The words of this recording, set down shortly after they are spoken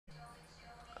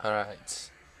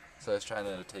Alright, so I was trying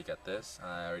to take at this.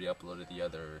 I already uploaded the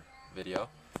other video.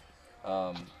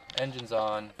 Engine's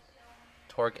on,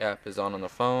 torque app is on the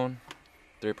phone,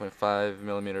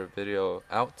 3.5mm video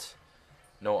out,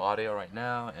 no audio right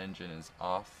now, engine is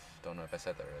off, don't know if I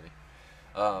said that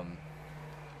already.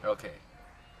 Okay,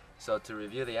 so to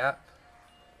review the app,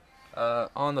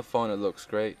 on the phone it looks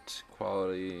great,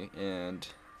 quality and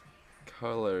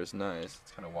color is nice.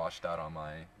 It's kind of washed out on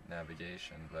my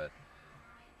navigation, but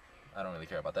I don't really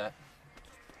care about that.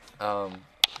 As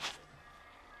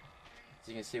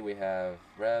you can see, we have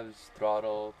revs,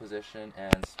 throttle, position,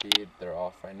 and speed. They're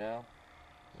off right now.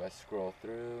 If I scroll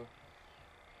through,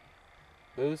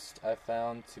 boost I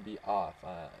found to be off.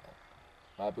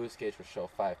 My boost gauge will show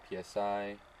 5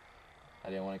 psi. I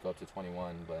didn't want to go up to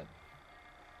 21, but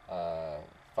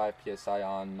 5 psi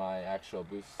on my actual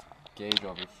boost gauge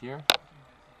over here,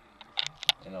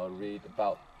 and it'll read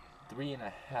about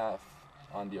 3.5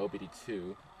 on the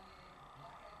OBD2.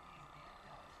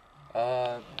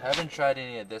 I haven't tried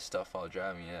any of this stuff while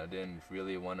driving yet. I didn't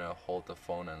really want to hold the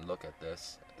phone and look at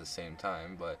this at the same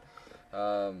time, but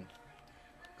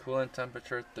coolant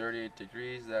temperature 38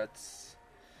 degrees. That's,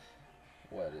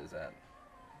 what is that,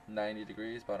 90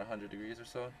 degrees, about 100 degrees or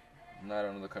so. I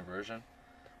don't know the conversion.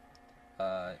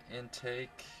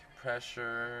 Intake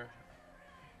pressure,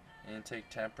 intake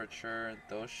temperature,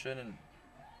 those shouldn't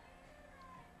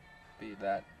be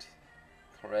that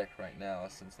correct right now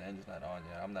since the engine's not on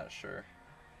yet. I'm not sure.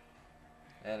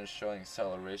 And it's showing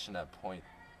acceleration at 0.3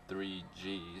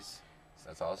 Gs, so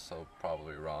that's also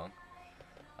probably wrong.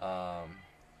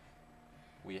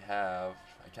 We have,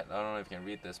 I don't know if you can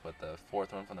read this, but the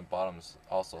fourth one from the bottom is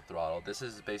also throttle. This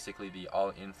is basically the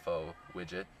all info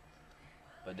widget,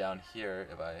 but down here,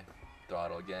 if I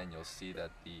throttle again, you'll see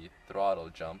that the throttle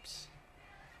jumps.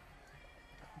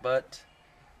 But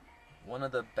one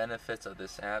of the benefits of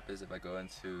this app is if I go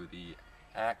into the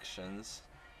actions,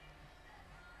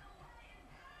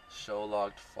 show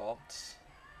logged faults,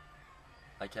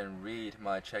 I can read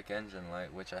my check engine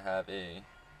light, which I have a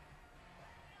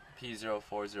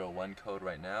P0401 code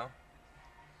right now,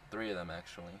 3 of them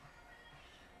actually.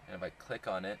 And if I click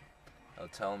on it, it'll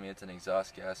tell me it's an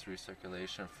exhaust gas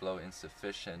recirculation flow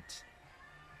insufficient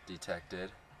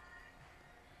detected.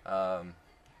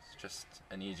 It's just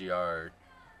an EGR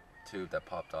tube that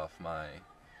popped off my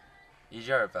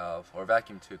EGR valve, or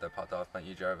vacuum tube that popped off my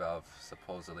EGR valve,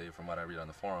 supposedly, from what I read on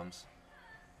the forums.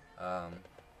 I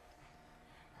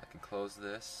can close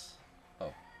this.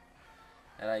 Oh,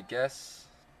 and I guess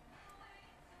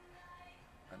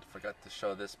I forgot to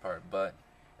show this part, but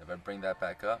if I bring that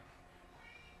back up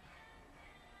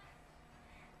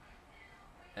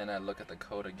and I look at the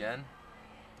code again,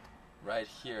 right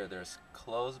here there's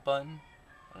close button,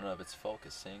 I don't know if it's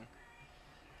focusing,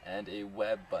 and a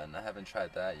web button. I haven't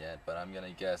tried that yet, but I'm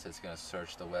gonna guess it's gonna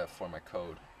search the web for my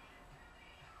code.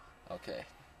 Okay.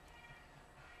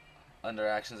 Under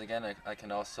actions again, I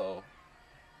can also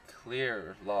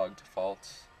clear logged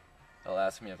faults. It'll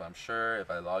ask me if I'm sure,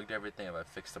 if I logged everything, if I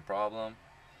fixed the problem.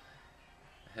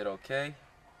 Hit OK,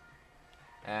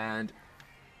 and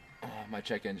my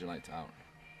check engine light's out.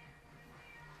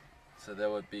 So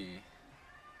there would be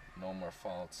no more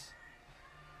faults.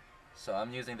 So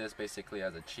I'm using this basically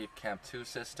as a cheap Camp 2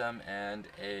 system and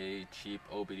a cheap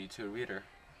OBD2 reader.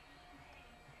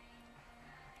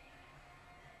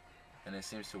 And it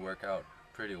seems to work out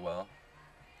pretty well.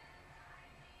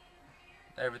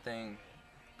 Everything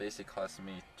basically cost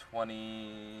me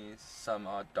 20 some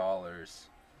odd dollars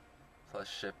plus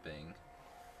shipping.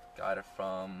 Got it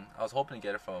from, I was hoping to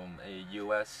get it from a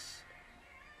US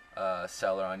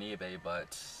seller on eBay,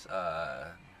 but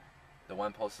the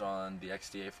one posted on the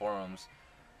XDA forums,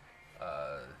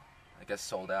 I guess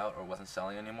sold out or wasn't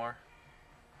selling anymore.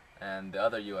 And the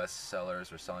other US sellers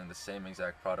were selling the same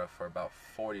exact product for about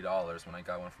 $40 when I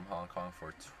got one from Hong Kong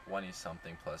for 20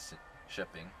 something plus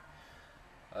shipping.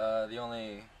 The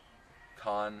only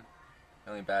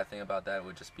bad thing about that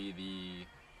would just be the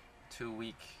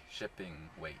 2-week shipping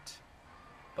wait.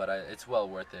 But it's well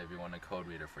worth it if you want a code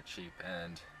reader for cheap,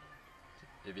 and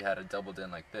if you had it doubled in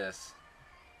like this,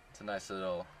 it's a nice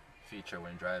little feature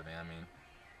when driving. I mean,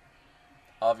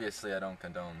 obviously I don't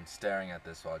condone staring at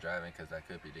this while driving because that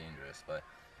could be dangerous, but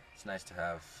it's nice to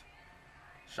have,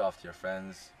 show off to your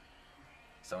friends.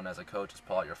 Someone has a code, just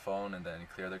pull out your phone and then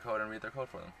clear their code and read their code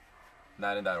for them.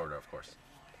 Not in that order, of course.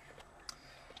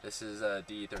 This is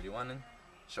DE31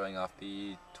 showing off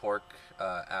the torque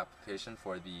application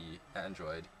for the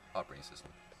Android operating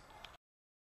system.